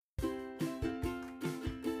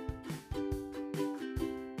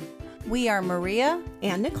We are Maria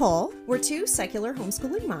and Nicole. We're two secular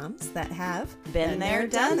homeschooling moms that have been there,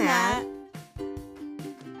 done that.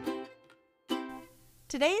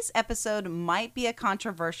 Today's episode might be a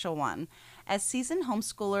controversial one. As seasoned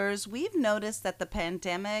homeschoolers, we've noticed that the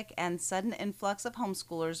pandemic and sudden influx of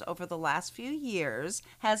homeschoolers over the last few years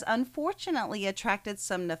has unfortunately attracted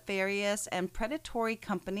some nefarious and predatory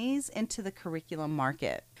companies into the curriculum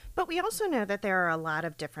market. But we also know that there are a lot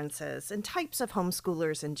of differences in types of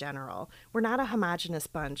homeschoolers in general. We're not a homogenous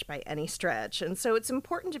bunch by any stretch, and so it's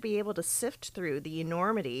important to be able to sift through the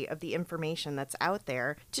enormity of the information that's out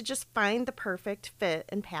there to just find the perfect fit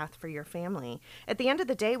and path for your family. At the end of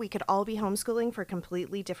the day, we could all be homeschooling for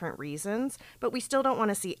completely different reasons, but we still don't want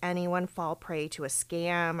to see anyone fall prey to a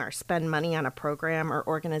scam or spend money on a program or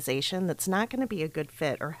organization that's not going to be a good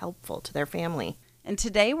fit or helpful to their family. And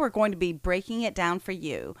today we're going to be breaking it down for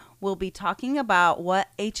you. We'll be talking about what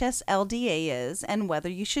HSLDA is and whether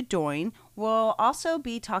you should join. We'll also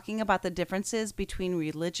be talking about the differences between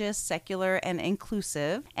religious, secular, and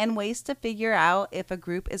inclusive, and ways to figure out if a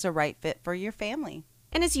group is a right fit for your family.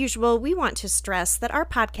 And as usual, we want to stress that our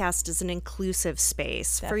podcast is an inclusive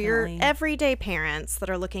space for your everyday parents that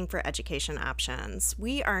are looking for education options.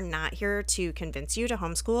 We are not here to convince you to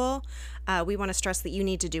homeschool. We want to stress that you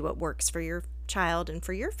need to do what works for your child and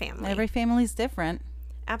for your family. Every family's different.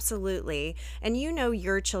 Absolutely. And you know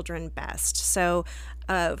your children best. So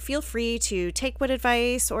feel free to take what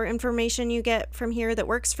advice or information you get from here that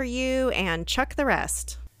works for you and chuck the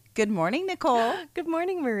rest. Good morning, Nicole. Good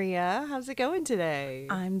morning, Maria. How's it going today?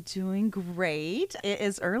 I'm doing great. It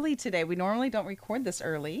is early today. We normally don't record this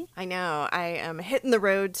early. I know. I am hitting the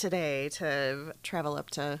road today to travel up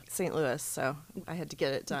to St. Louis, so I had to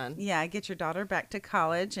get it done. Yeah, get your daughter back to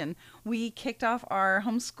college. And we kicked off our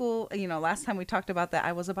homeschool. You know, last time we talked about that,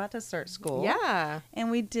 I was about to start school. Yeah.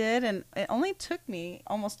 And we did. And it only took me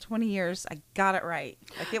almost 20 years. I got it right.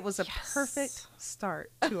 Like, it was a perfect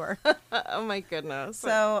start to our... Oh, my goodness.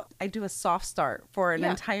 So I do a soft start for an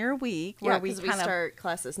entire week where we start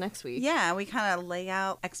classes next week. Yeah, we kind of lay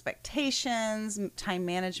out expectations, time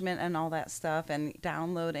management, and all that stuff, and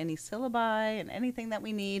download any syllabi and anything that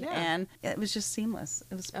we need. Yeah. And it was just seamless.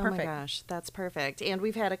 It was perfect. Oh my gosh, that's perfect. And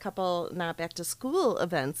we've had a couple not back to school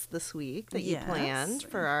events this week that you planned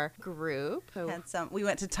for our group. We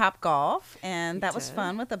went to Top Golf, and that was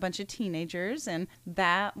fun with a bunch of teenagers. And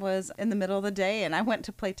that was in the middle of the day. And I went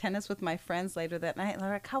to play tennis with my friends later that night. They're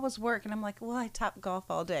like, how was work? And I'm like, well, I top golf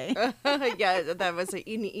all day. Yeah, that was an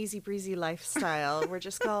easy breezy lifestyle. We're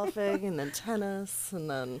just golfing and then tennis and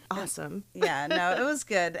then awesome. Yeah, no, it was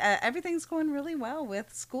good. Everything's going really well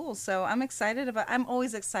with school. So I'm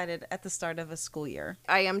always excited at the start of a school year.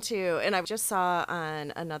 I am too. And I just saw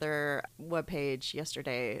on another webpage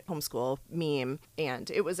yesterday, Homeschool meme, and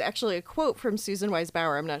it was actually a quote from Susan Wise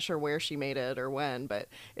Bauer. I'm not sure where she made it or when, but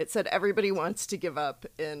it said, everybody wants to give up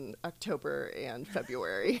in October and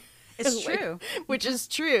February. It's true. Which is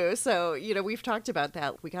true. So, you know, we've talked about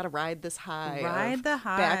that. We got to ride this high. Ride the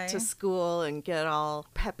high. Back to school and get all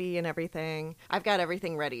peppy and everything. I've got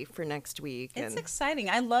everything ready for next week. It's exciting.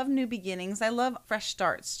 I love new beginnings. I love fresh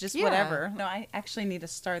starts, just whatever. No, I actually need to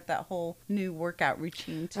start that whole new workout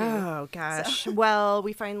routine too. Oh, gosh. So. Well,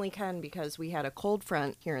 we finally can because we had a cold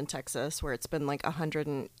front here in Texas where it's been like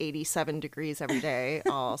 187 degrees every day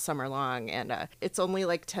all summer long. And it's only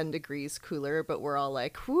like 10 degrees cooler, but we're all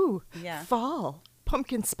like, whoo. Yeah. Fall.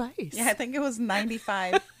 Pumpkin spice. Yeah, I think it was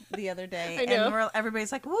 95 the other day. I know. And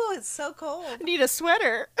everybody's like, whoa, it's so cold. I need a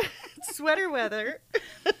sweater. Sweater weather.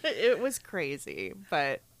 It was crazy.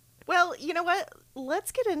 But, well, you know what?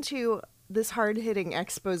 Let's get into this hard-hitting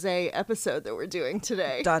expose episode that we're doing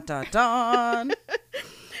today. Dun, dun, dun.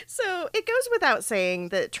 So it goes without saying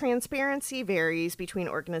that transparency varies between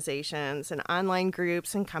organizations and online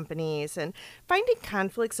groups and companies, and finding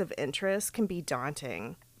conflicts of interest can be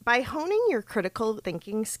daunting. By honing your critical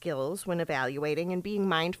thinking skills when evaluating and being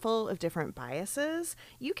mindful of different biases,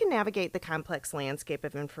 you can navigate the complex landscape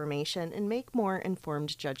of information and make more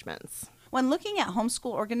informed judgments. When looking at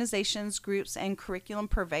homeschool organizations, groups, and curriculum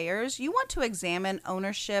purveyors, you want to examine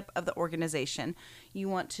ownership of the organization. You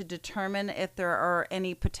want to determine if there are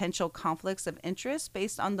any potential conflicts of interest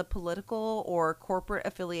based on the political or corporate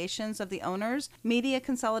affiliations of the owners. Media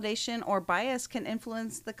consolidation or bias can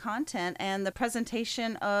influence the content and the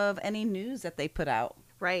presentation of any news that they put out.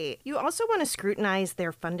 Right. You also want to scrutinize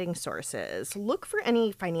their funding sources. Look for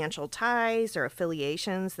any financial ties or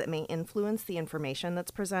affiliations that may influence the information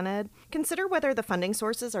that's presented. Consider whether the funding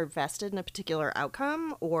sources are vested in a particular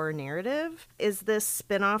outcome or narrative. Is this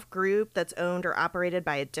spin-off group that's owned or operated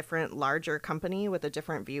by a different, larger company with a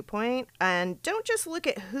different viewpoint? And don't just look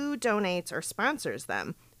at who donates or sponsors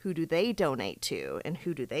them. Who do they donate to, and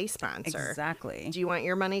who do they sponsor? Exactly. Do you want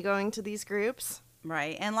your money going to these groups?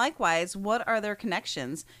 Right. And likewise, what are their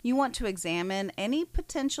connections? You want to examine any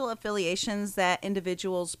potential affiliations that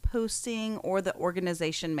individuals posting or the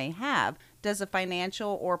organization may have. Does a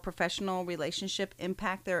financial or professional relationship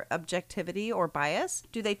impact their objectivity or bias?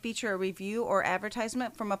 Do they feature a review or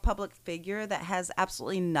advertisement from a public figure that has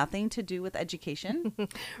absolutely nothing to do with education?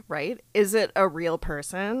 Right? Is it a real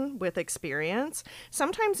person with experience?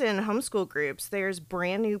 Sometimes in homeschool groups, there's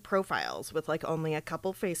brand new profiles with like only a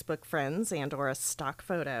couple Facebook friends and or a stock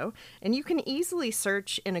photo. And you can easily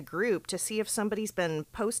search in a group to see if somebody's been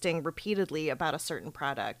posting repeatedly about a certain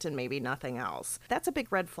product and maybe nothing else. That's a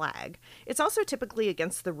big red flag. It's also typically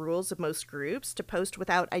against the rules of most groups to post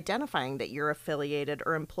without identifying that you're affiliated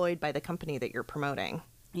or employed by the company that you're promoting.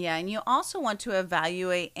 Yeah, and you also want to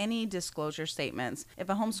evaluate any disclosure statements. If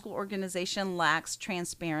a homeschool organization lacks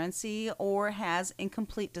transparency or has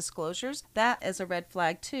incomplete disclosures, that is a red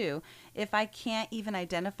flag too. If I can't even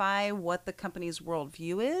identify what the company's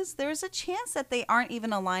worldview is, there's a chance that they aren't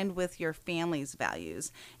even aligned with your family's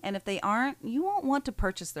values. And if they aren't, you won't want to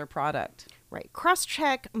purchase their product. Right.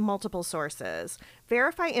 Cross-check multiple sources.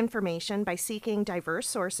 Verify information by seeking diverse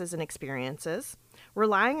sources and experiences.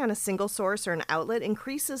 Relying on a single source or an outlet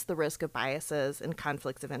increases the risk of biases and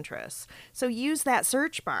conflicts of interest. So use that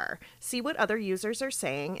search bar. See what other users are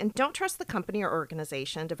saying, and don't trust the company or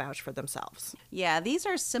organization to vouch for themselves. Yeah, these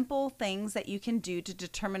are simple things that you can do to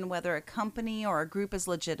determine whether a company or a group is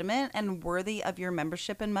legitimate and worthy of your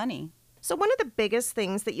membership and money. So one of the biggest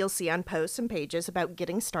things that you'll see on posts and pages about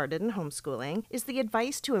getting started in homeschooling is the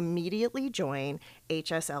advice to immediately join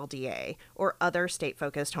HSLDA or other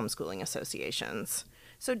state-focused homeschooling associations.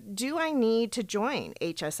 So do I need to join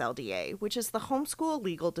HSLDA, which is the Homeschool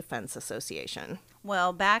Legal Defense Association?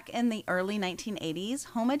 Well, back in the early 1980s,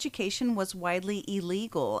 home education was widely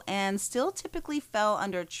illegal and still typically fell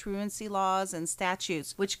under truancy laws and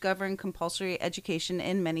statutes which govern compulsory education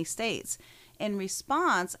in many states. In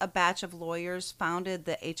response, a batch of lawyers founded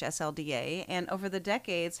the HSLDA and over the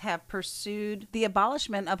decades have pursued the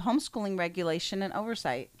abolishment of homeschooling regulation and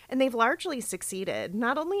oversight. And they've largely succeeded.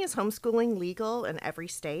 Not only is homeschooling legal in every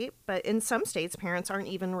state, but in some states, parents aren't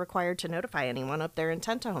even required to notify anyone of their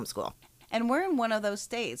intent to homeschool. And we're in one of those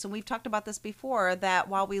states. And we've talked about this before, that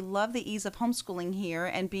while we love the ease of homeschooling here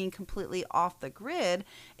and being completely off the grid,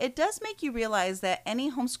 it does make you realize that any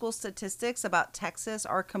homeschool statistics about Texas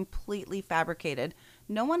are completely fabricated.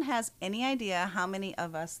 No one has any idea how many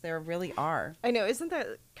of us there really are. I know. Isn't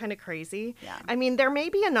that kind of crazy? Yeah. I mean, there may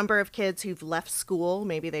be a number of kids who've left school.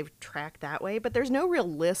 Maybe they've tracked that way, but there's no real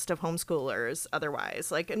list of homeschoolers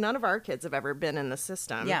otherwise. Like, none of our kids have ever been in the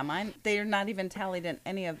system. Yeah, mine, they're not even tallied in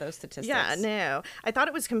any of those statistics. Yeah, no. I thought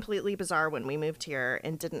it was completely bizarre when we moved here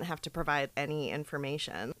and didn't have to provide any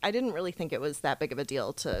information. I didn't really think it was that big of a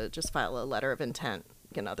deal to just file a letter of intent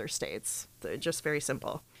in other states. They're just very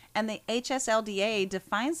simple. And the HSLDA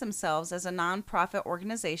defines themselves as a nonprofit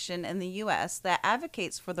organization in the U.S. that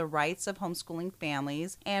advocates for the rights of homeschooling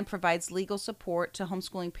families and provides legal support to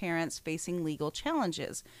homeschooling parents facing legal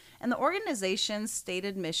challenges. And the organization's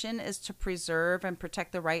stated mission is to preserve and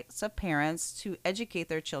protect the rights of parents to educate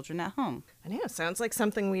their children at home. I know. Sounds like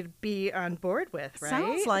something we'd be on board with, right?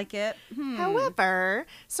 Sounds like it. However,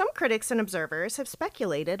 some critics and observers have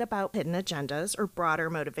speculated about hidden agendas or broader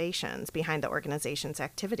motivations behind the organization's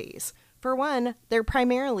activities. For one, they're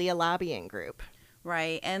primarily a lobbying group.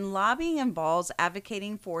 Right, and lobbying involves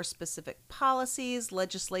advocating for specific policies,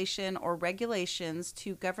 legislation, or regulations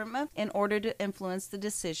to government in order to influence the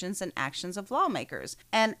decisions and actions of lawmakers.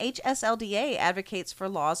 And HSLDA advocates for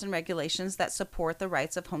laws and regulations that support the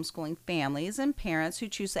rights of homeschooling families and parents who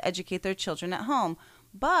choose to educate their children at home.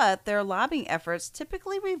 But their lobbying efforts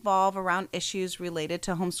typically revolve around issues related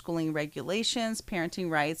to homeschooling regulations,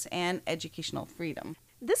 parenting rights, and educational freedom.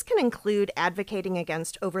 This can include advocating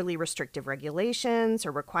against overly restrictive regulations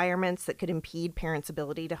or requirements that could impede parents'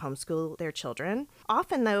 ability to homeschool their children.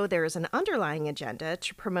 Often, though, there is an underlying agenda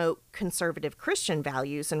to promote conservative Christian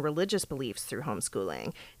values and religious beliefs through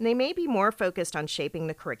homeschooling, and they may be more focused on shaping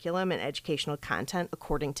the curriculum and educational content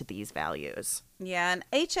according to these values. Yeah, and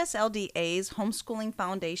HSLDA's Homeschooling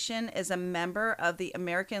Foundation is a member of the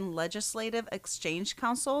American Legislative Exchange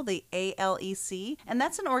Council, the ALEC, and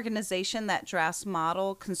that's an organization that drafts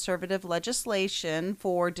model conservative legislation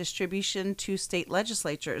for distribution to state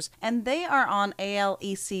legislatures, and they are on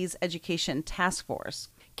ALEC's Education Task Force.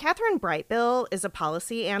 Catherine Brightbill is a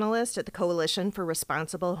policy analyst at the Coalition for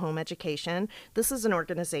Responsible Home Education. This is an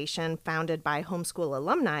organization founded by homeschool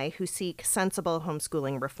alumni who seek sensible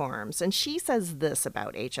homeschooling reforms. And she says this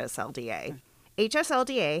about HSLDA.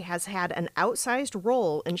 HSLDA has had an outsized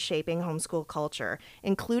role in shaping homeschool culture,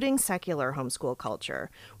 including secular homeschool culture.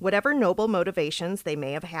 Whatever noble motivations they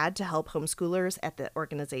may have had to help homeschoolers at the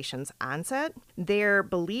organization's onset, their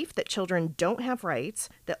belief that children don't have rights,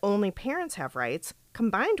 that only parents have rights,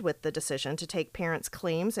 combined with the decision to take parents'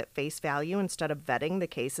 claims at face value instead of vetting the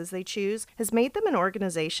cases they choose, has made them an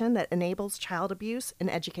organization that enables child abuse and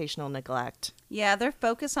educational neglect. Yeah, their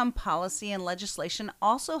focus on policy and legislation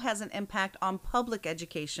also has an impact on public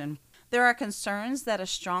education. There are concerns that a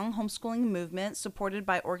strong homeschooling movement supported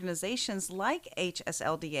by organizations like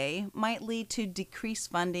HSLDA might lead to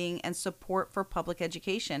decreased funding and support for public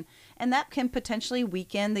education, and that can potentially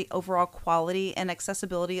weaken the overall quality and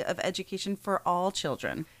accessibility of education for all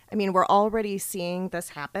children. I mean, we're already seeing this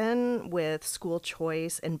happen with school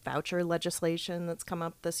choice and voucher legislation that's come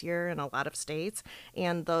up this year in a lot of states,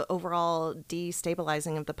 and the overall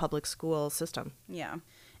destabilizing of the public school system. Yeah.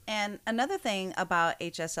 And another thing about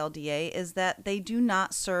HSLDA is that they do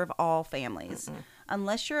not serve all families. Mm-mm.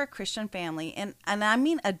 Unless you're a Christian family, and I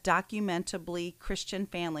mean a documentably Christian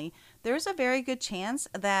family, there's a very good chance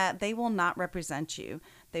that they will not represent you.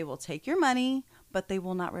 They will take your money, but they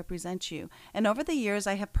will not represent you. And over the years,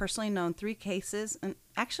 I have personally known 3 cases, and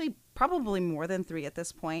actually probably more than 3 at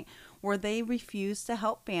this point, where they refused to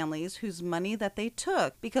help families whose money that they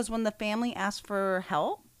took, because when the family asked for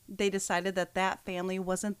help, they decided that that family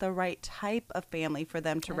wasn't the right type of family for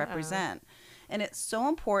them to represent. And it's so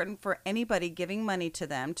important for anybody giving money to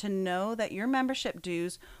them to know that your membership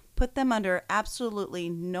dues put them under absolutely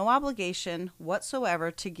no obligation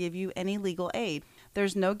whatsoever to give you any legal aid.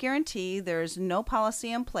 There's no guarantee, there's no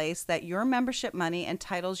policy in place that your membership money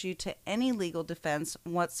entitles you to any legal defense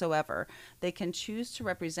whatsoever. They can choose to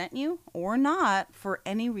represent you or not for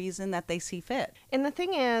any reason that they see fit. And the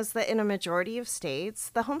thing is that in a majority of states,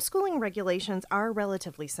 the homeschooling regulations are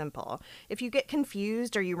relatively simple. If you get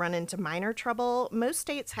confused or you run into minor trouble, most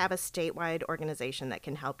states have a statewide organization that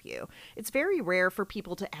can help you. It's very rare for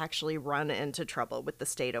people to actually run into trouble with the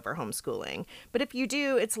state over homeschooling. But if you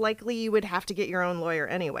do, it's likely you would have to get your own lawyer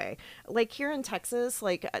anyway. Like here in Texas,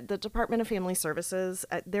 like the Department of Family Services,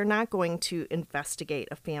 they're not going to investigate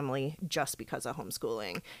a family just because of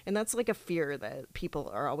homeschooling. And that's like a fear that people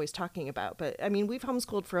are always talking about. But I mean, we've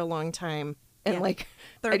homeschooled for a long time. And like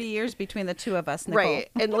 30 years between the two of us, Nicole. Right.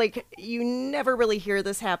 And like you never really hear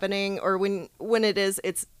this happening, or when it is,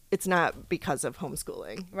 it's not because of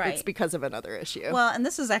homeschooling. Right. It's because of another issue. Well, and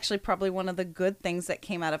this is actually probably one of the good things that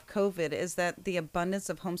came out of COVID is that the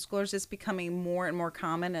abundance of homeschoolers is becoming more and more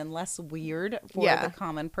common and less weird for the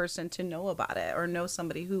common person to know about it or know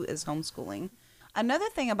somebody who is homeschooling. Another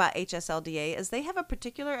thing about HSLDA is they have a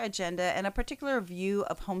particular agenda and a particular view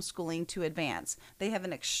of homeschooling to advance. They have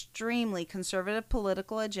an extremely conservative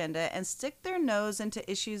political agenda and stick their nose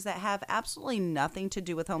into issues that have absolutely nothing to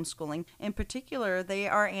do with homeschooling. In particular, they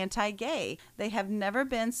are anti-gay. They have never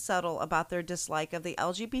been subtle about their dislike of the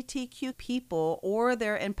LGBTQ people or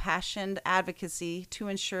their impassioned advocacy to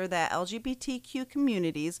ensure that LGBTQ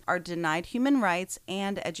communities are denied human rights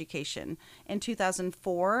and education. In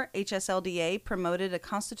 2004, HSLDA promoted a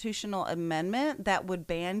constitutional amendment that would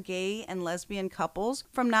ban gay and lesbian couples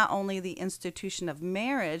from not only the institution of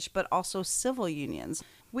marriage, but also civil unions.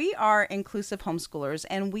 We are inclusive homeschoolers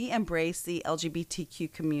and we embrace the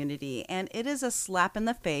LGBTQ community, and it is a slap in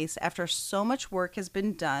the face after so much work has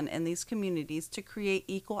been done in these communities to create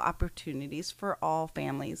equal opportunities for all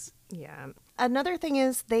families. Yeah. Another thing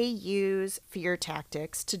is they use fear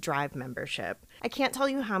tactics to drive membership. I can't tell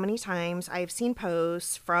you how many times I've seen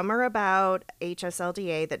posts from or about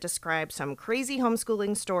HSLDA that describe some crazy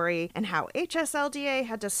homeschooling story and how HSLDA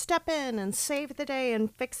had to step in and save the day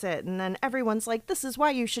and fix it. And then everyone's like, this is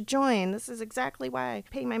why you should join. This is exactly why I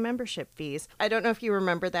pay my membership fees. I don't know if you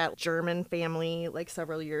remember that German family like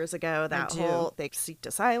several years ago. They sought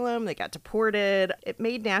asylum, they got deported. It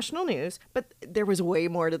made national news, but there was way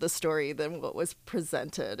more to the story than what was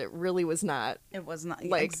presented. It really was not. It was not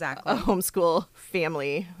like exactly a homeschool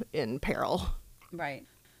family in peril. Right.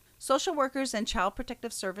 Social workers and child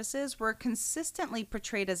protective services were consistently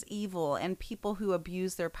portrayed as evil and people who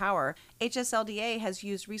abuse their power. HSLDA has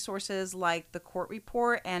used resources like the court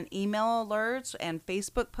report and email alerts and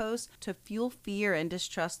Facebook posts to fuel fear and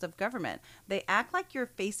distrust of government. They act like you're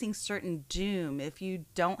facing certain doom if you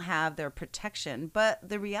don't have their protection, but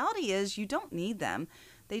the reality is you don't need them.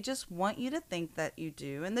 They just want you to think that you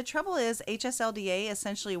do. And the trouble is, HSLDA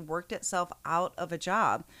essentially worked itself out of a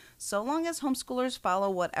job. So long as homeschoolers follow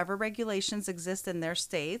whatever regulations exist in their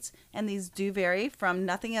states, and these do vary from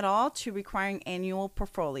nothing at all to requiring annual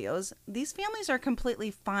portfolios, these families are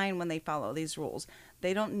completely fine when they follow these rules.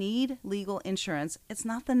 They don't need legal insurance. It's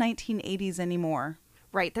not the 1980s anymore.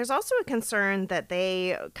 Right. There's also a concern that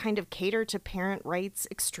they kind of cater to parent rights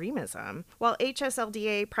extremism. While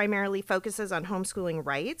HSLDA primarily focuses on homeschooling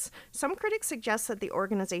rights, some critics suggest that the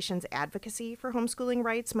organization's advocacy for homeschooling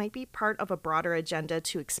rights might be part of a broader agenda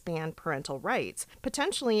to expand parental rights,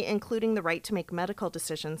 potentially including the right to make medical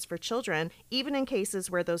decisions for children, even in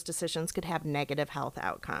cases where those decisions could have negative health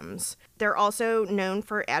outcomes. They're also known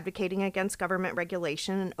for advocating against government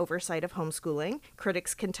regulation and oversight of homeschooling.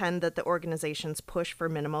 Critics contend that the organization's push for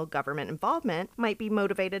minimal government involvement might be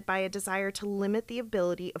motivated by a desire to limit the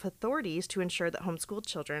ability of authorities to ensure that homeschooled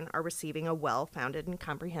children are receiving a well-founded and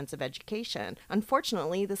comprehensive education.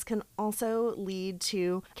 Unfortunately, this can also lead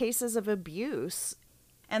to cases of abuse.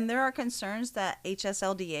 And there are concerns that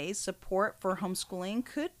HSLDA's support for homeschooling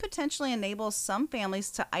could potentially enable some families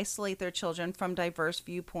to isolate their children from diverse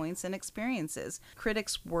viewpoints and experiences.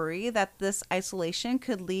 Critics worry that this isolation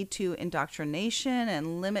could lead to indoctrination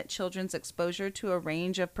and limit children's exposure to a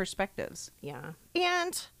range of perspectives. Yeah.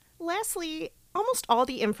 And lastly, almost all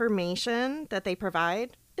the information that they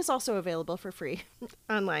provide is also available for free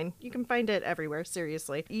online. You can find it everywhere,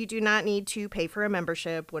 seriously. You do not need to pay for a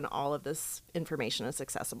membership when all of this information is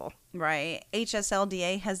accessible. Right.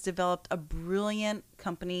 HSLDA has developed a brilliant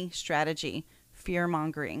company strategy,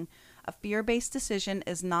 fear-mongering. A fear-based decision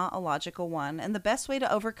is not a logical one, and the best way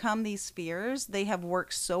to overcome these fears they have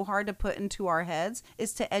worked so hard to put into our heads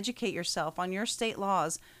is to educate yourself on your state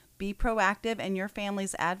laws, be proactive and your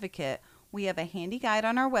family's advocate. We have a handy guide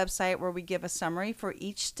on our website where we give a summary for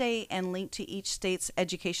each state and link to each state's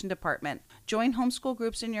education department. Join homeschool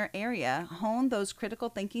groups in your area, hone those critical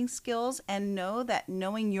thinking skills, and know that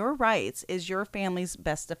knowing your rights is your family's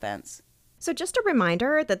best defense. So just a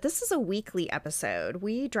reminder that this is a weekly episode.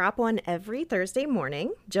 We drop one every Thursday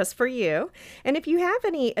morning just for you. And if you have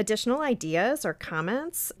any additional ideas or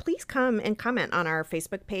comments, please come and comment on our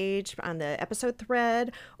Facebook page, on the episode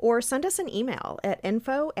thread, or send us an email at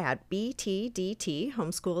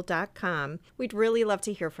info@btdthomeschool.com. We'd really love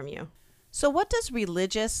to hear from you. So what does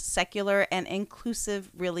religious, secular, and inclusive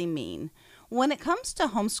really mean? When it comes to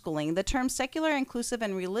homeschooling, the terms secular, inclusive,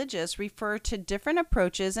 and religious refer to different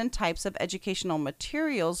approaches and types of educational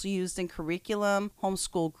materials used in curriculum,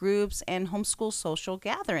 homeschool groups, and homeschool social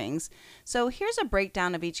gatherings. So here's a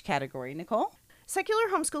breakdown of each category. Nicole? Secular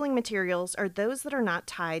homeschooling materials are those that are not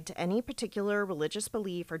tied to any particular religious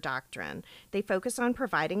belief or doctrine. They focus on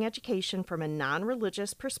providing education from a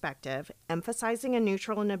non-religious perspective, emphasizing a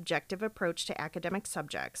neutral and objective approach to academic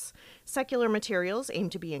subjects. Secular materials aim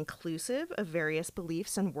to be inclusive of various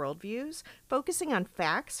beliefs and worldviews, focusing on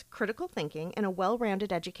facts, critical thinking, and a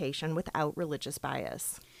well-rounded education without religious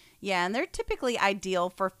bias. Yeah, and they're typically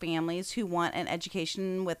ideal for families who want an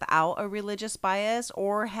education without a religious bias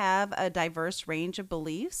or have a diverse range of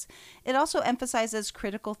beliefs. It also emphasizes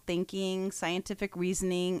critical thinking, scientific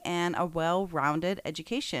reasoning, and a well-rounded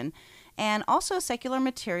education. And also, secular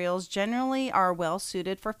materials generally are well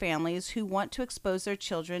suited for families who want to expose their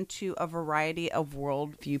children to a variety of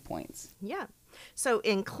world viewpoints. Yeah. So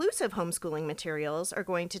inclusive homeschooling materials are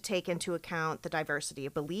going to take into account the diversity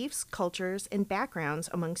of beliefs, cultures, and backgrounds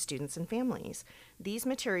among students and families. These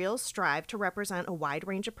materials strive to represent a wide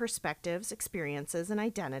range of perspectives, experiences, and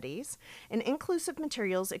identities. And inclusive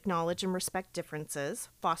materials acknowledge and respect differences,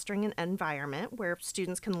 fostering an environment where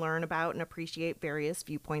students can learn about and appreciate various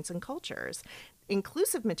viewpoints and cultures.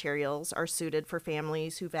 Inclusive materials are suited for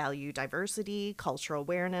families who value diversity, cultural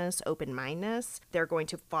awareness, open-mindedness. They're going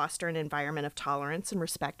to foster an environment of tolerance and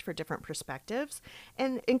respect for different perspectives.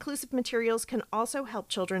 And inclusive materials can also help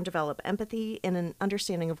children develop empathy and an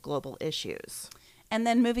understanding of global issues. And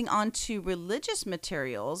then moving on to religious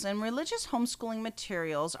materials, and religious homeschooling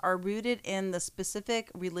materials are rooted in the specific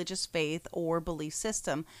religious faith or belief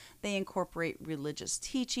system. They incorporate religious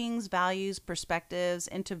teachings, values, perspectives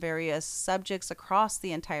into various subjects across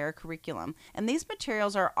the entire curriculum. And these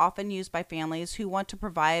materials are often used by families who want to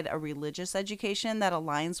provide a religious education that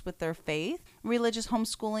aligns with their faith. Religious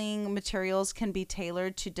homeschooling materials can be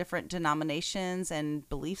tailored to different denominations and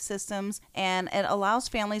belief systems, and it allows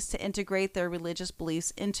families to integrate their religious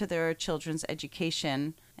beliefs into their children's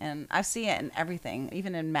education. And I see it in everything,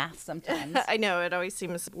 even in math sometimes. I know, it always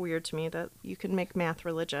seems weird to me that you can make math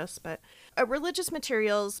religious, but religious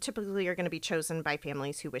materials typically are going to be chosen by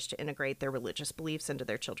families who wish to integrate their religious beliefs into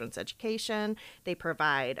their children's education. They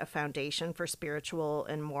provide a foundation for spiritual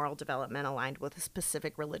and moral development aligned with a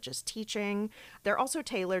specific religious teaching. They're also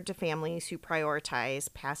tailored to families who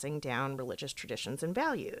prioritize passing down religious traditions and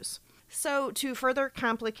values. So to further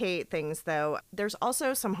complicate things, though, there's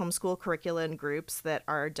also some homeschool curricula and groups that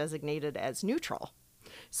are designated as neutral.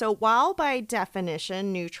 So, while by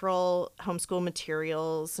definition, neutral homeschool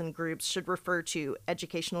materials and groups should refer to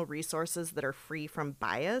educational resources that are free from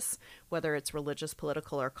bias, whether it's religious,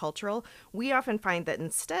 political, or cultural, we often find that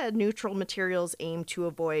instead, neutral materials aim to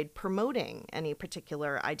avoid promoting any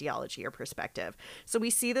particular ideology or perspective. So, we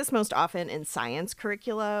see this most often in science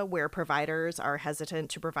curricula, where providers are hesitant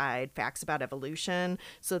to provide facts about evolution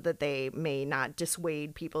so that they may not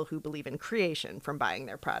dissuade people who believe in creation from buying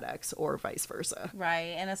their products, or vice versa.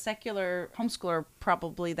 Right. And a secular homeschooler,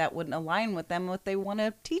 probably that wouldn't align with them if they want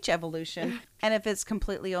to teach evolution. And if it's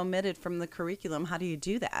completely omitted from the curriculum, how do you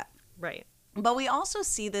do that? Right. But we also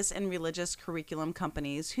see this in religious curriculum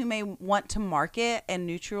companies who may want to market a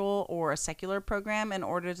neutral or a secular program in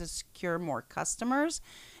order to secure more customers.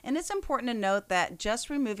 And it's important to note that just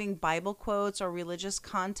removing Bible quotes or religious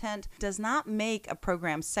content does not make a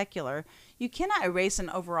program secular. You cannot erase an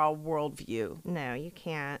overall worldview. No, you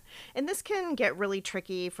can't. And this can get really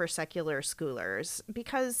tricky for secular schoolers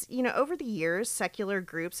because, over the years, secular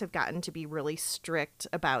groups have gotten to be really strict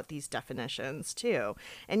about these definitions too.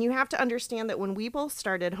 And you have to understand that when we both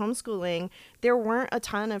started homeschooling, there weren't a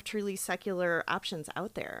ton of truly secular options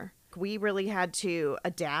out there. We really had to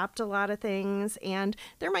adapt a lot of things, and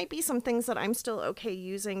there might be some things that I'm still okay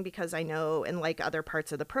using because I know and like other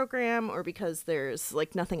parts of the program, or because there's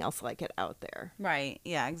nothing else like it out there. Right.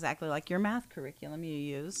 Yeah, exactly. Like your math curriculum you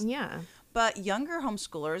use. Yeah. But younger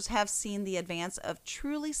homeschoolers have seen the advance of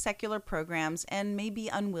truly secular programs and may be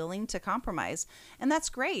unwilling to compromise. And that's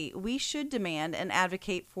great. We should demand and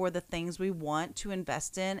advocate for the things we want to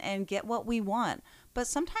invest in and get what we want. But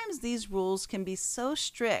sometimes these rules can be so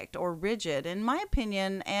strict or rigid, in my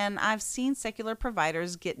opinion, and I've seen secular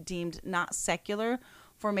providers get deemed not secular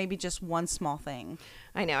for maybe just one small thing.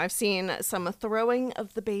 I know. I've seen some throwing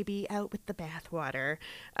of the baby out with the bathwater.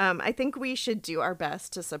 I think we should do our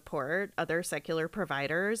best to support other secular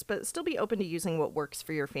providers, but still be open to using what works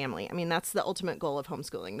for your family. I mean, that's the ultimate goal of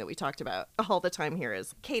homeschooling that we talked about all the time here,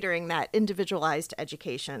 is catering that individualized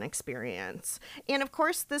education experience. And of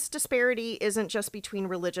course, this disparity isn't just between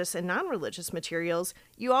religious and non-religious materials.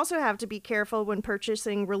 You also have to be careful when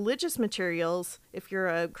purchasing religious materials if you're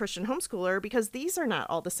a Christian homeschooler, because these are not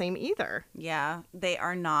all the same either. Yeah, they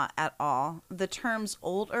are not at all. The terms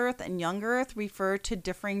old earth and young earth refer to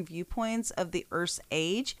differing viewpoints of the earth's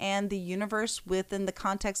age and the universe within the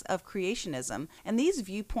context of creationism. And these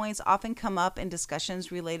viewpoints often come up in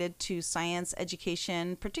discussions related to science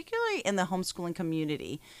education, particularly in the homeschooling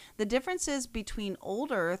community. The differences between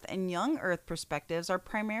old earth and young earth perspectives are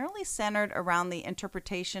primarily centered around the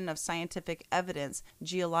interpretation of scientific evidence,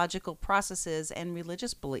 geological processes, and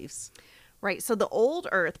religious beliefs. Right. So the old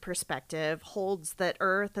Earth perspective holds that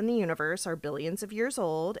Earth and the universe are billions of years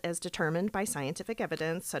old, as determined by scientific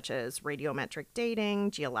evidence such as radiometric dating,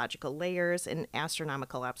 geological layers, and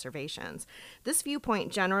astronomical observations. This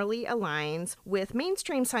viewpoint generally aligns with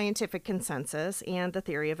mainstream scientific consensus and the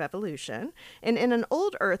theory of evolution. And in an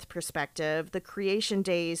old Earth perspective, the creation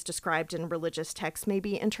days described in religious texts may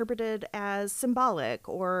be interpreted as symbolic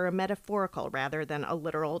or metaphorical rather than a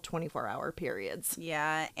literal 24-hour periods.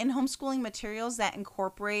 Yeah, in homeschooling materials that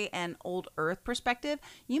incorporate an old earth perspective,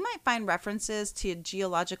 you might find references to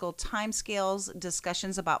geological timescales,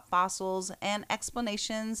 discussions about fossils, and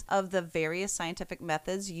explanations of the various scientific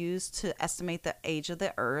methods used to estimate the age of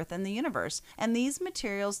the earth and the universe. And these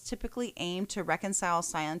materials typically aim to reconcile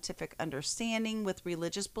scientific understanding with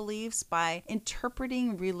religious beliefs by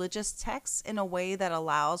interpreting religious texts in a way that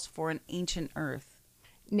allows for an ancient earth.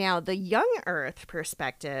 Now, the young Earth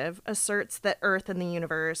perspective asserts that Earth and the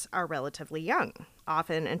universe are relatively young,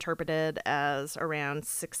 often interpreted as around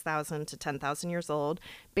 6,000 to 10,000 years old,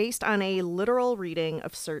 based on a literal reading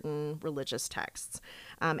of certain religious texts.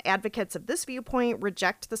 Advocates of this viewpoint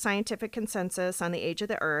reject the scientific consensus on the age of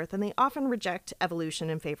the Earth, and they often reject evolution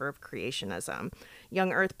in favor of creationism.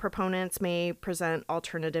 Young Earth proponents may present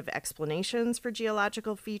alternative explanations for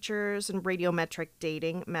geological features and radiometric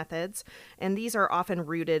dating methods, and these are often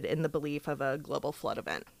rooted in the belief of a global flood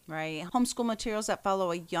event. Right. Homeschool materials that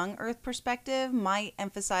follow a young earth perspective might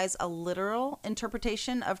emphasize a literal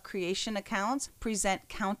interpretation of creation accounts, present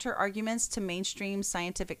counter arguments to mainstream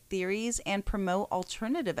scientific theories, and promote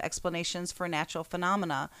alternative explanations for natural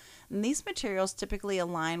phenomena. And these materials typically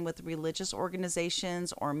align with religious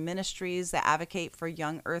organizations or ministries that advocate for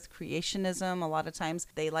young earth creationism. A lot of times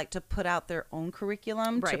they like to put out their own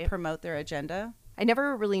curriculum to promote their agenda. I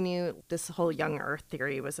never really knew this whole young earth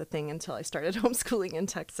theory was a thing until I started homeschooling in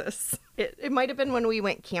Texas. It might have been when we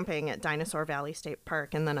went camping at Dinosaur Valley State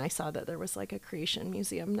Park, and then I saw that there was like a creation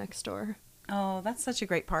museum next door. Oh, that's such a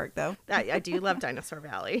great park, though. I do love Dinosaur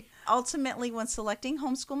Valley. Ultimately, when selecting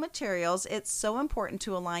homeschool materials, it's so important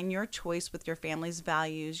to align your choice with your family's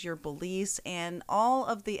values, your beliefs, and all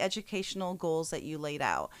of the educational goals that you laid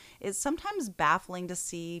out. It's sometimes baffling to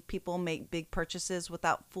see people make big purchases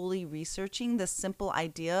without fully researching the simple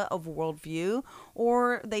idea of worldview,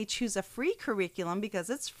 or they choose a free curriculum because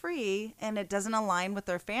it's free and it doesn't align with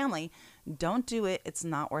their family. Don't do it. It's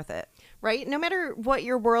not worth it. Right? No matter what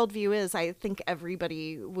your worldview is, I think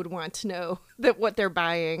everybody would want to know that what they're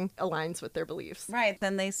buying aligns with their beliefs. Right.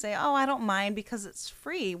 Then they say, oh, I don't mind because it's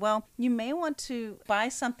free. Well, you may want to buy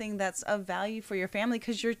something that's of value for your family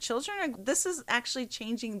because your children this is actually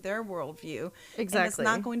changing their worldview. Exactly. And it's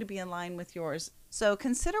not going to be in line with yours. So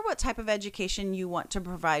consider what type of education you want to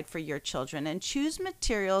provide for your children and choose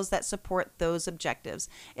materials that support those objectives.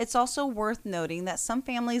 It's also worth noting that some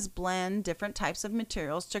families blend different types of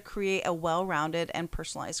materials to create a well-rounded and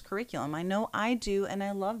personalized curriculum. I know I do, and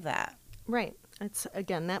I love that. Right. It's,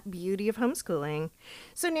 again, that beauty of homeschooling.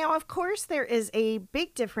 So now, of course, there is a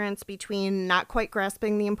big difference between not quite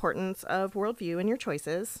grasping the importance of worldview in your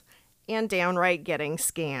choices and downright getting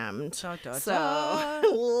scammed. So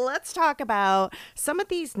let's talk about some of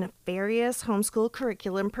these nefarious homeschool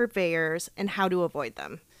curriculum purveyors and how to avoid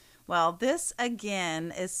them. Well, this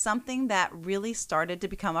again is something that really started to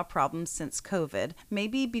become a problem since COVID.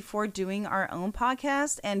 Maybe before doing our own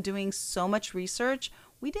podcast and doing so much research,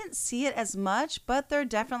 we didn't see it as much, but there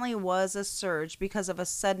definitely was a surge because of a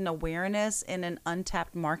sudden awareness in an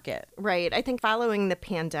untapped market. Right. I think following the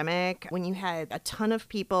pandemic, when you had a ton of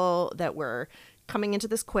people that were coming into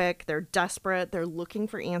this quick, they're desperate, they're looking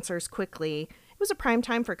for answers quickly, it was a prime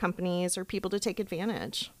time for companies or people to take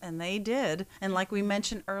advantage. And they did. And like we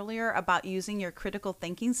mentioned earlier about using your critical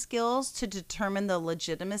thinking skills to determine the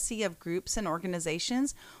legitimacy of groups and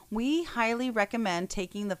organizations, we highly recommend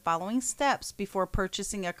taking the following steps before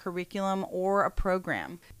purchasing a curriculum or a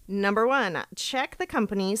program. Number 1, check the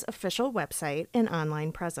company's official website and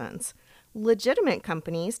online presence. Legitimate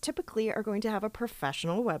companies typically are going to have a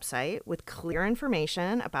professional website with clear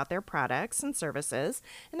information about their products and services,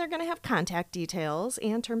 and they're going to have contact details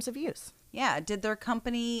and terms of use. Yeah, did their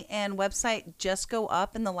company and website just go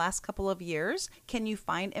up in the last couple of years? Can you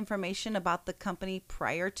find information about the company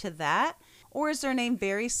prior to that? Or is their name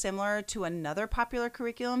very similar to another popular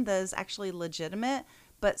curriculum that is actually legitimate,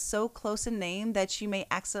 but so close in name that you may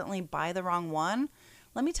accidentally buy the wrong one?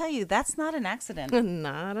 Let me tell you, that's not an accident.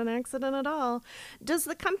 Not an accident at all. Does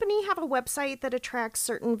the company have a website that attracts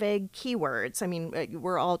certain vague keywords? I mean,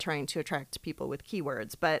 we're all trying to attract people with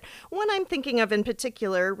keywords, but one I'm thinking of in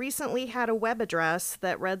particular recently had a web address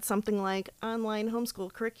that read something like online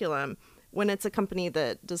homeschool curriculum, when it's a company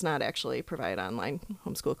that does not actually provide online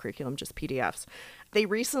homeschool curriculum, just PDFs. They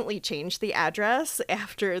recently changed the address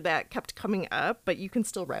after that kept coming up, but you can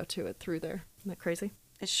still route to it through there. Isn't that crazy?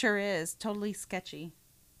 It sure is. Totally sketchy.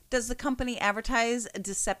 Does the company advertise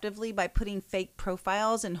deceptively by putting fake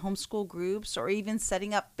profiles in homeschool groups or even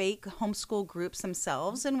setting up fake homeschool groups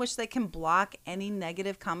themselves in which they can block any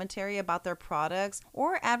negative commentary about their products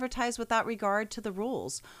or advertise without regard to the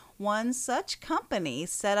rules? One such company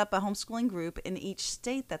set up a homeschooling group in each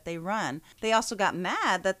state that they run. They also got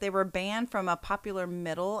mad that they were banned from a popular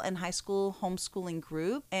middle and high school homeschooling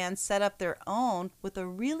group and set up their own with a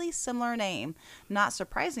really similar name. Not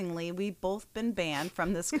surprisingly, we've both been banned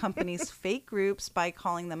from this company's fake groups by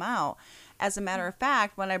calling them out. As a matter of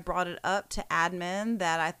fact, when I brought it up to admin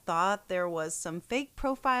that I thought there was some fake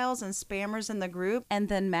profiles and spammers in the group, and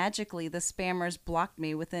then magically the spammers blocked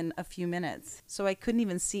me within a few minutes. So I couldn't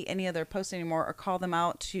even see any of their posts anymore or call them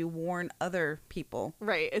out to warn other people.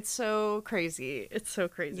 Right. It's so crazy. It's so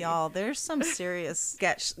crazy. Y'all, there's some serious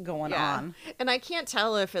sketch going on. And I can't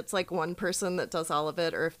tell if it's like one person that does all of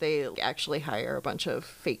it or if they actually hire a bunch of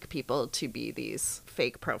fake people to be these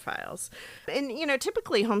fake profiles. And, you know,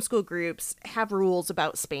 typically homeschool groups have rules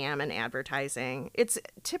about spam and advertising. It's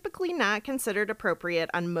typically not considered appropriate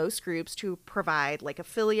on most groups to provide like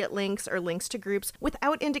affiliate links or links to groups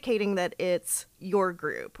without indicating that it's your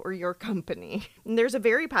group or your company. And there's a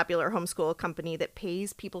very popular homeschool company that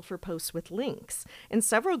pays people for posts with links. And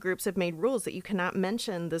several groups have made rules that you cannot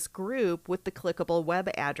mention this group with the clickable web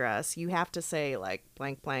address. You have to say like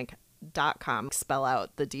blank blank .com, spell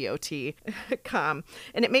out the .com.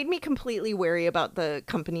 And it made me completely wary about the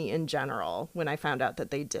company in general when I found out that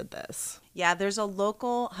they did this. Yeah, there's a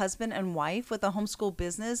local husband and wife with a homeschool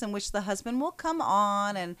business in which the husband will come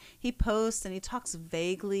on and he posts and he talks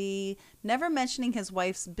vaguely, never mentioning his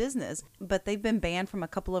wife's business. But they've been banned from a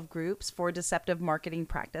couple of groups for deceptive marketing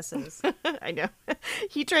practices. I know.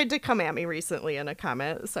 He tried to come at me recently in a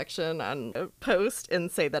comment section on a post and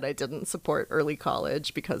say that I didn't support early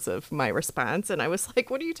college because of my response. And I was like,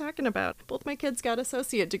 what are you talking about? Both my kids got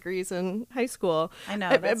associate degrees in high school. I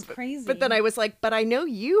know, that's crazy. But then I was like, but I know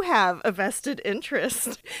you have a vested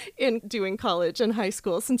interest in doing college and high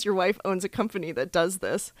school since your wife owns a company that does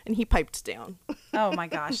this. And he piped down. Oh my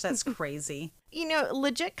gosh, that's crazy. You know,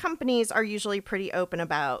 legit companies are usually pretty open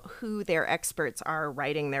about who their experts are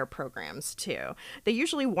writing their programs to. They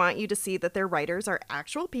usually want you to see that their writers are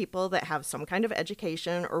actual people that have some kind of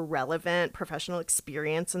education or relevant professional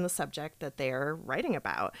experience in the subject that they're writing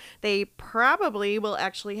about. They probably will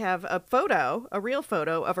actually have a photo, a real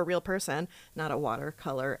photo of a real person, not a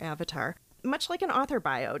watercolor avatar, much like an author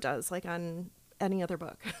bio does, like on any other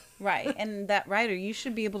book. Right. And that writer, you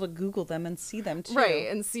should be able to Google them and see them too. Right.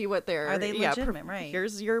 And see what they're... Are they legitimate? Right.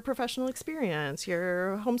 Here's your professional experience.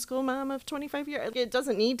 You're a homeschool mom of 25 years. It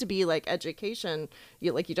doesn't need to be like education.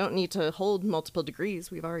 You don't need to hold multiple degrees.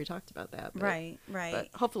 We've already talked about that. Right. But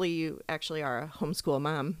hopefully you actually are a homeschool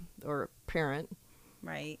mom or parent.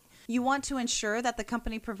 Right. You want to ensure that the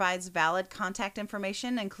company provides valid contact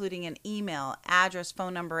information, including an email, address,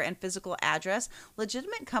 phone number, and physical address.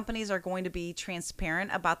 Legitimate companies are going to be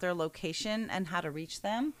transparent about their location and how to reach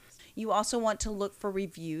them. You also want to look for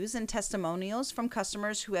reviews and testimonials from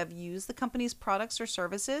customers who have used the company's products or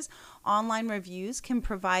services. Online reviews can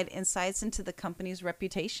provide insights into the company's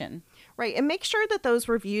reputation. Right. And make sure that those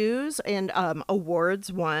reviews and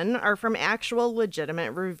awards won are from actual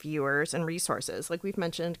legitimate reviewers and resources. Like we've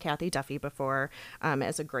mentioned Kathy Duffy before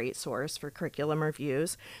as a great source for curriculum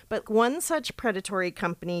reviews. But one such predatory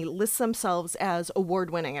company lists themselves as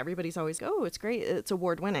award-winning. Everybody's always, oh, it's great. It's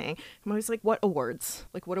award-winning. I'm always like, what awards?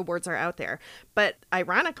 Like, what awards are out there? But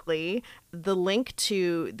ironically, the link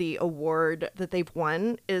to the award that they've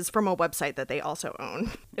won is from a website that they also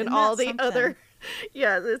own. And all the other...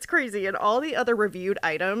 Yeah, it's crazy. And all the other reviewed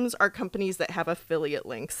items are companies that have affiliate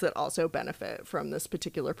links that also benefit from this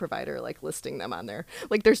particular provider, like listing them on there.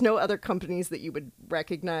 Like there's no other companies that you would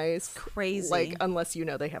recognize. Crazy. Like unless you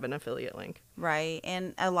know they have an affiliate link. Right.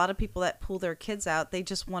 And a lot of people that pull their kids out, they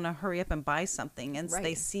just want to hurry up and buy something. And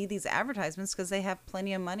they see these advertisements because they have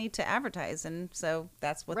plenty of money to advertise. And so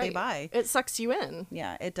that's what they buy. It sucks you in.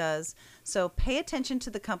 Yeah, it does. So pay attention to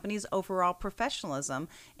the company's overall professionalism,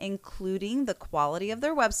 including the quality of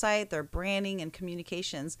their website, their branding, and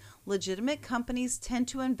communications. Legitimate companies tend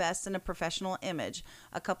to invest in a professional image.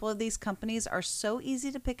 A couple of these companies are so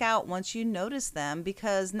easy to pick out once you notice them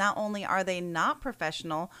because not only are they not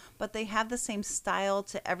professional, but they have the same style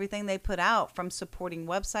to everything they put out, from supporting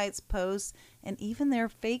websites, posts, and even their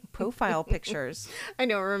fake profile pictures. I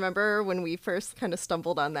know. Remember when we first kind of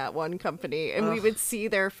stumbled on that one company and we would see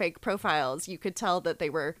their fake profiles, you could tell that they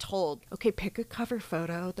were told, okay, pick a cover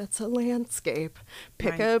photo that's a landscape.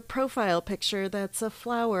 Pick a profile picture that's a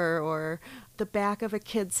flower or the back of a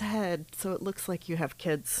kid's head so it looks like you have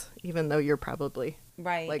kids, even though you're probably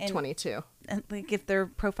like 22. And like if their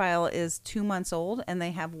profile is 2 months old and they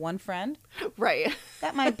have one friend, right,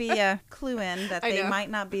 that might be a clue in that they might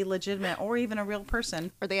not be legitimate or even a real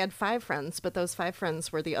person. Or they had 5 friends, but those 5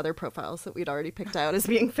 friends were the other profiles that we'd already picked out as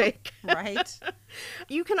being fake. Right.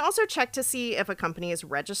 You can also check to see if a company is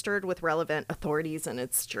registered with relevant authorities in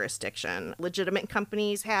its jurisdiction. Legitimate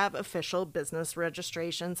companies have official business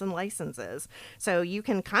registrations and licenses, so you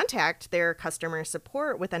can contact their customer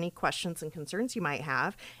support with any questions and concerns you might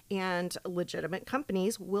have, and legitimate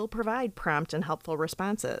companies will provide prompt and helpful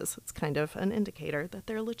responses. It's kind of an indicator that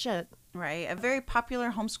they're legit. Right. A very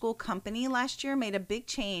popular homeschool company last year made a big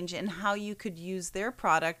change in how you could use their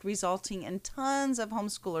product, resulting in tons of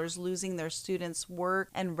homeschoolers losing their students' work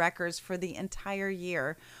and records for the entire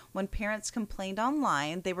year. When parents complained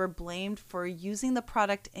online, they were blamed for using the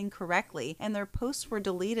product incorrectly, and their posts were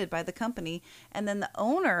deleted by the company. And then the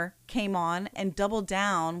owner came on and doubled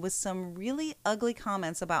down with some really ugly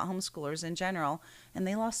comments about homeschoolers in general. And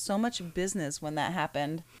they lost so much business when that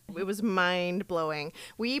happened. It was mind-blowing.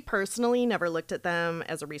 We personally never looked at them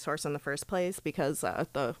as a resource in the first place because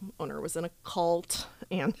the owner was in a cult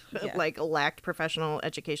and lacked professional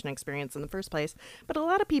education experience in the first place. But a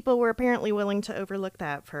lot of people were apparently willing to overlook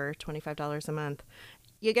that for $25 a month.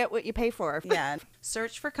 You get what you pay for. Yeah.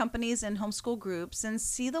 Search for companies in homeschool groups and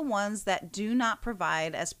see the ones that do not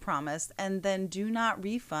provide as promised and then do not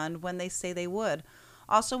refund when they say they would.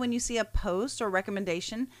 Also, when you see a post or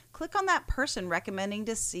recommendation, click on that person recommending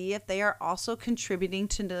to see if they are also contributing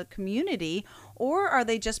to the community, or are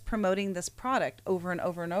they just promoting this product over and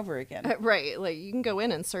over and over again. Right. Like you can go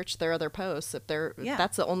in and search their other posts. If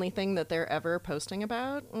that's the only thing that they're ever posting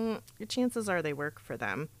about, chances are they work for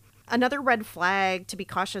them. Another red flag to be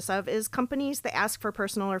cautious of is companies that ask for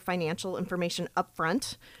personal or financial information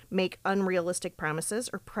upfront, make unrealistic promises,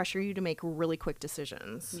 or pressure you to make really quick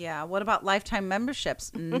decisions. Yeah, what about lifetime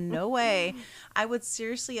memberships? No way. I would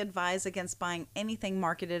seriously advise against buying anything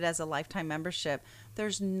marketed as a lifetime membership.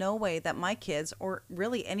 There's no way that my kids, or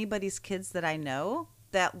really anybody's kids that I know,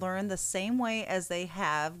 that learn the same way as they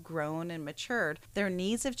have grown and matured. Their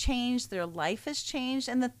needs have changed, their life has changed,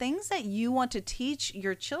 and the things that you want to teach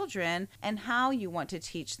your children and how you want to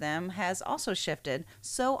teach them has also shifted.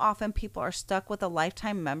 So often people are stuck with a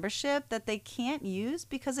lifetime membership that they can't use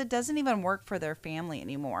because it doesn't even work for their family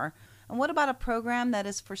anymore. And what about a program that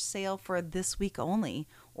is for sale for this week only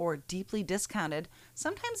or deeply discounted?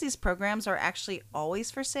 Sometimes these programs are actually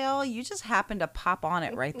always for sale. You just happen to pop on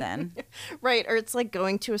it right then. Right. Or it's like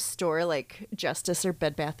going to a store like Justice or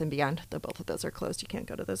Bed Bath & Beyond, though both of those are closed. You can't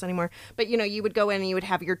go to those anymore. But, you would go in and you would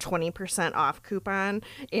have your 20% off coupon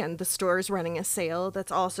and the store's running a sale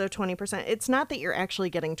that's also 20%. It's not that you're actually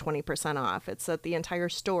getting 20% off. It's that the entire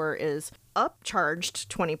store is upcharged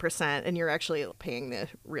 20% and you're actually paying the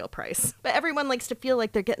real price. But everyone likes to feel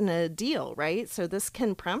like they're getting a deal, right? So this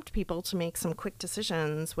can prompt people to make some quick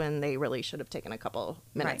decisions when they really should have taken a couple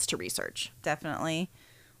minutes to research. Definitely.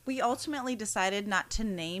 We ultimately decided not to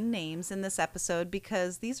name names in this episode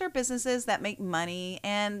because these are businesses that make money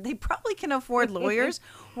and they probably can afford lawyers,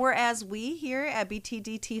 whereas we here at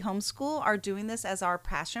BTDT Homeschool are doing this as our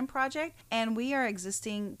passion project and we are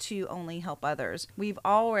existing to only help others. We've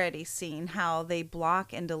already seen how they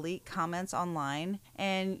block and delete comments online,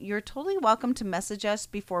 and you're totally welcome to message us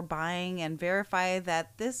before buying and verify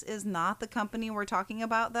that this is not the company we're talking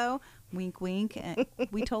about, though. Wink, wink.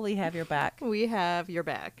 We totally have your back. We have your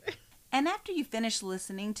back. And after you finish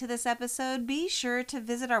listening to this episode, be sure to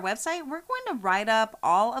visit our website. We're going to write up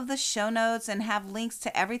all of the show notes and have links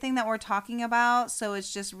to everything that we're talking about, so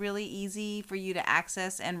it's just really easy for you to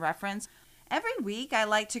access and reference. Every week, I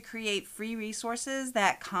like to create free resources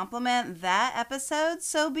that complement that episode,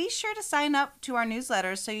 so be sure to sign up to our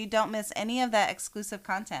newsletter so you don't miss any of that exclusive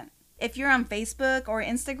content. If you're on Facebook or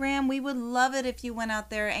Instagram, we would love it if you went out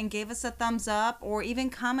there and gave us a thumbs up or even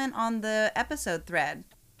comment on the episode thread.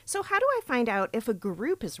 So how do I find out if a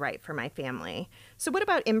group is right for my family? So what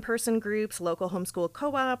about in-person groups, local homeschool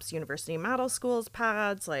co-ops, university model schools,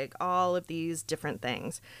 pods, like all of these different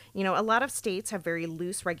things? A lot of states have very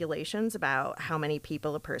loose regulations about how many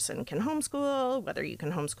people a person can homeschool, whether you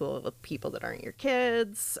can homeschool with people that aren't your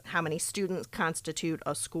kids, how many students constitute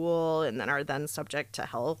a school and then are then subject to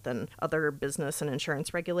health and other business and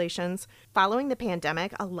insurance regulations. Following the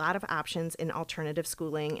pandemic, a lot of options in alternative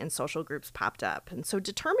schooling and social groups popped up. And so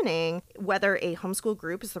determining whether a homeschool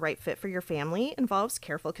group is the right fit for your family involves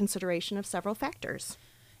careful consideration of several factors.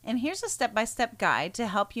 And here's a step-by-step guide to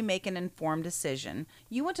help you make an informed decision.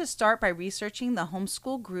 You want to start by researching the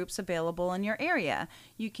homeschool groups available in your area.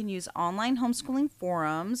 You can use online homeschooling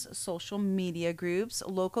forums, social media groups,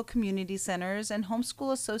 local community centers, and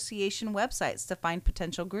homeschool association websites to find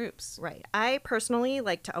potential groups. Right. I personally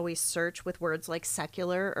like to always search with words like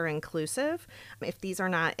secular or inclusive. If these are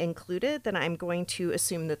not included, then I'm going to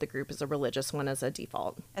assume that the group is a religious one as a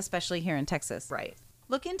default. Especially here in Texas. Right.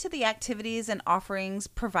 Look into the activities and offerings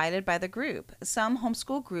provided by the group. Some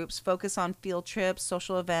homeschool groups focus on field trips,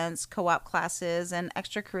 social events, co-op classes, and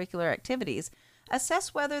extracurricular activities.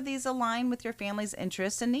 Assess whether these align with your family's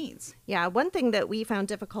interests and needs. Yeah, one thing that we found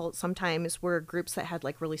difficult sometimes were groups that had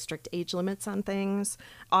like really strict age limits on things.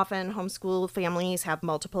 Often homeschool families have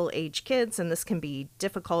multiple age kids, and this can be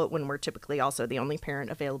difficult when we're typically also the only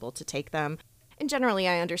parent available to take them. And generally,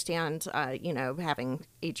 I understand, having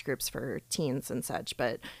age groups for teens and such,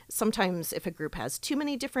 but sometimes if a group has too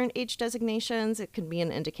many different age designations, it can be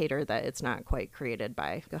an indicator that it's not quite created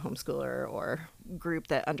by a homeschooler or group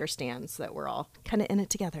that understands that we're all kind of in it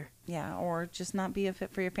together. Yeah, or just not be a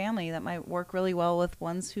fit for your family. That might work really well with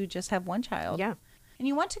ones who just have one child. Yeah. And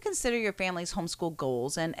you want to consider your family's homeschool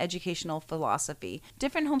goals and educational philosophy.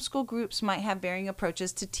 Different homeschool groups might have varying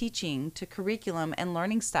approaches to teaching, to curriculum, and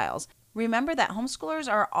learning styles. Remember that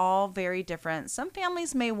homeschoolers are all very different. Some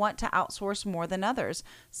families may want to outsource more than others.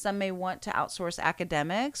 Some may want to outsource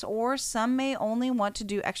academics, or some may only want to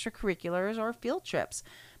do extracurriculars or field trips.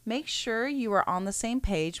 Make sure you are on the same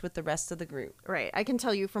page with the rest of the group. Right. I can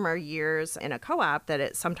tell you from our years in a co-op that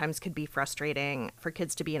it sometimes could be frustrating for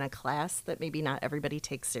kids to be in a class that maybe not everybody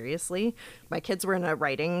takes seriously. My kids were in a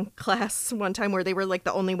writing class one time where they were like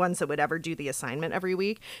the only ones that would ever do the assignment every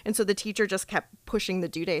week. And so the teacher just kept pushing the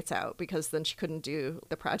due dates out because then she couldn't do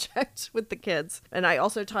the project with the kids. And I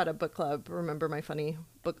also taught a book club. Remember my funny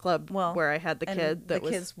book club where I had the kid that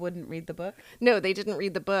kids wouldn't read the book? No, they didn't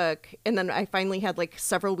read the book. And then I finally had like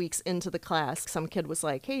several weeks into the class, some kid was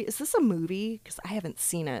like, "Hey, is this a movie? Because I haven't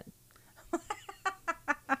seen it."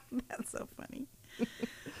 That's so funny.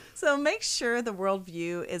 So make sure the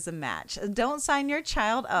worldview is a match. Don't sign your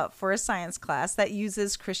child up for a science class that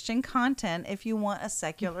uses Christian content if you want a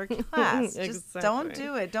secular class. Exactly. Just don't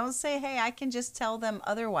do it. Don't say, hey, I can just tell them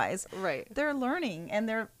otherwise. Right. They're learning, and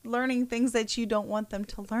they're learning things that you don't want them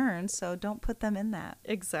to learn, so don't put them in that.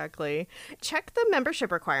 Exactly. Check the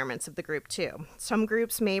membership requirements of the group, too. Some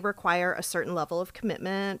groups may require a certain level of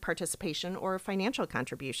commitment, participation, or financial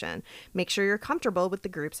contribution. Make sure you're comfortable with the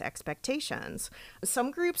group's expectations.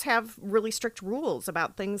 Some groups have really strict rules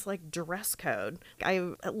about things like dress code.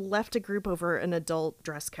 I left a group over an adult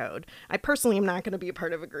dress code. I personally am not going to be a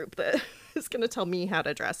part of a group that is going to tell me how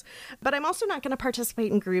to dress. But I'm also not going to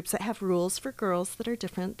participate in groups that have rules for girls that are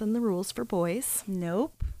different than the rules for boys.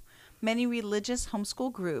 Nope. Many religious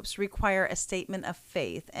homeschool groups require a statement of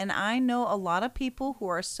faith, and I know a lot of people who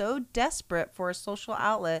are so desperate for a social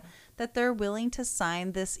outlet that they're willing to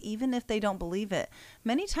sign this even if they don't believe it.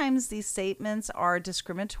 Many times these statements are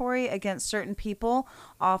discriminatory against certain people.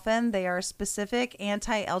 Often they are specific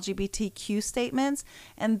anti-LGBTQ statements,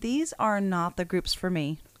 and these are not the groups for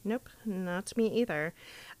me. Nope, not me either.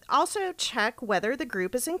 Also, check whether the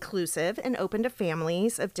group is inclusive and open to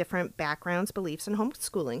families of different backgrounds, beliefs, and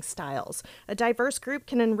homeschooling styles. A diverse group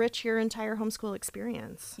can enrich your entire homeschool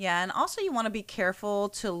experience. Yeah, and also you want to be careful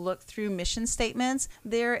to look through mission statements.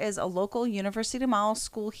 There is a local university model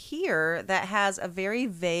school here that has a very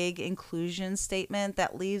vague inclusion statement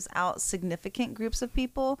that leaves out significant groups of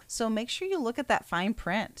people. So make sure you look at that fine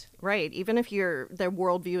print. Right. Even if their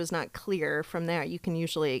worldview is not clear from there, you can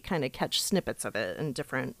usually kind of catch snippets of it in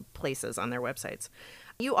different places on their websites.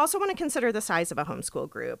 You also want to consider the size of a homeschool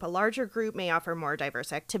group. A larger group may offer more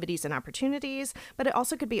diverse activities and opportunities, but it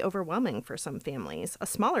also could be overwhelming for some families. A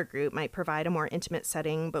smaller group might provide a more intimate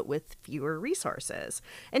setting, but with fewer resources.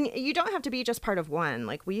 And you don't have to be just part of one.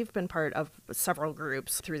 Like, we've been part of several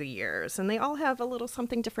groups through the years, and they all have a little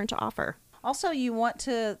something different to offer. Also, you want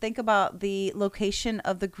to think about the location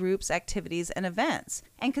of the group's activities and events,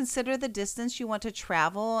 and consider the distance you want to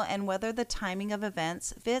travel and whether the timing of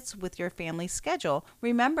events fits with your family's schedule.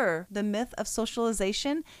 Remember, the myth of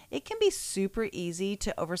socialization, it can be super easy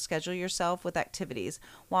to overschedule yourself with activities.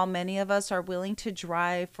 While many of us are willing to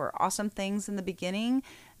drive for awesome things in the beginning,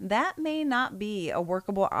 that may not be a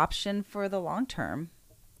workable option for the long term.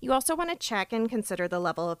 You also want to check and consider the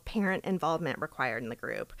level of parent involvement required in the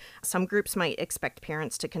group. Some groups might expect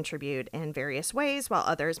parents to contribute in various ways, while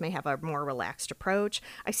others may have a more relaxed approach.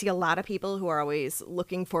 I see a lot of people who are always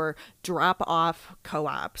looking for drop-off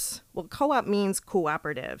co-ops. Well, co-op means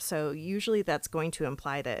cooperative, so usually that's going to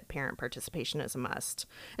imply that parent participation is a must.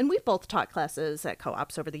 And we've both taught classes at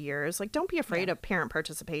co-ops over the years. Like, don't be afraid of parent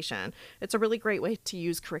participation. It's a really great way to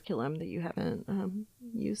use curriculum that you haven't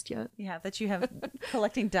used yet. Yeah, that you have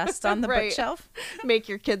collecting dust on the Right. bookshelf. Make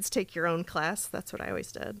your kids take your own class. That's what I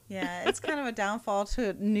always did. Yeah, it's kind of a downfall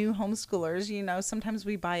to new homeschoolers. You know, sometimes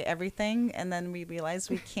we buy everything and then we realize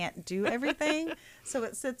we can't do everything. So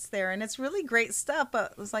it sits there and it's really great stuff,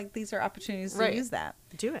 but it's like these are opportunities to use that.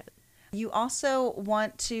 Do it. You also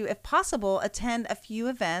want to, if possible, attend a few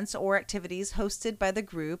events or activities hosted by the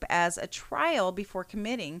group as a trial before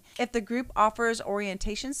committing. If the group offers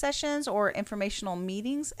orientation sessions or informational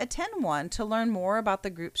meetings, attend one to learn more about the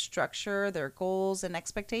group's structure, their goals, and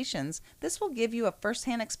expectations. This will give you a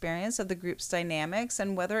firsthand experience of the group's dynamics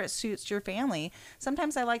and whether it suits your family.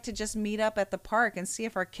 Sometimes I like to just meet up at the park and see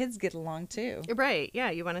if our kids get along too. Right.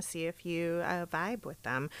 Yeah. You want to see if you vibe with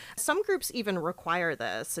them. Some groups even require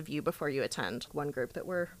this of you before you attend. One group that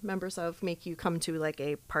we're members of make you come to like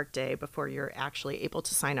a park day before you're actually able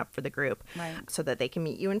to sign up for the group, right, so that they can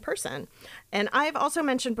meet you in person. And I've also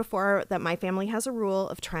mentioned before that my family has a rule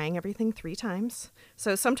of trying everything 3 times.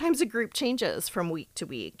 So sometimes a group changes from week to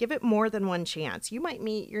week. Give it more than one chance. You might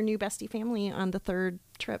meet your new bestie family on the 3rd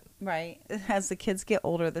trip. Right. As the kids get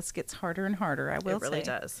older, this gets harder and harder, I will say. It really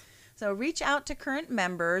does. So reach out to current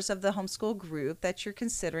members of the homeschool group that you're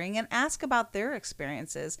considering and ask about their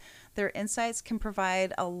experiences. Their insights can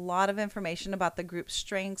provide a lot of information about the group's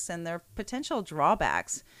strengths and their potential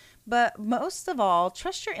drawbacks. But most of all,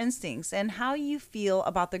 trust your instincts and how you feel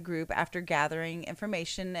about the group after gathering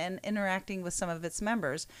information and interacting with some of its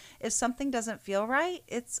members. If something doesn't feel right,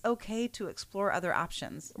 it's okay to explore other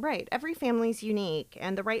options. Right. Every family's unique,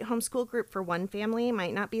 and the right homeschool group for one family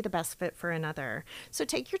might not be the best fit for another. So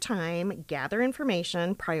take your time, gather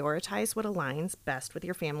information, prioritize what aligns best with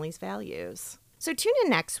your family's values. So tune in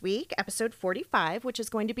next week, episode 45, which is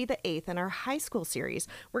going to be the 8th in our high school series.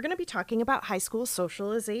 We're going to be talking about high school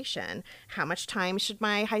socialization. How much time should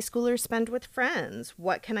my high schooler spend with friends?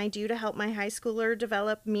 What can I do to help my high schooler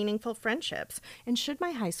develop meaningful friendships? And should my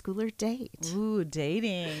high schooler date? Ooh,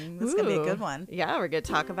 dating. That's going to be a good one. Yeah, we're going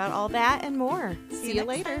to talk about all that and more. See you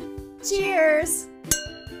later. time. Cheers!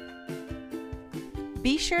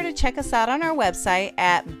 Be sure to check us out on our website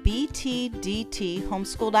at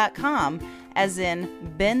btdthomeschool.com, as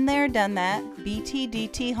in been there, done that,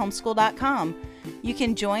 btdthomeschool.com. You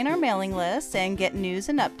can join our mailing list and get news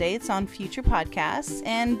and updates on future podcasts,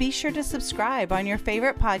 and be sure to subscribe on your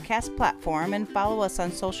favorite podcast platform and follow us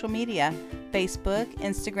on social media, Facebook,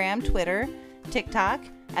 Instagram, Twitter, TikTok,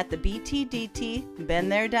 at the BTDT Been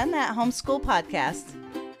There, Done That Homeschool Podcast.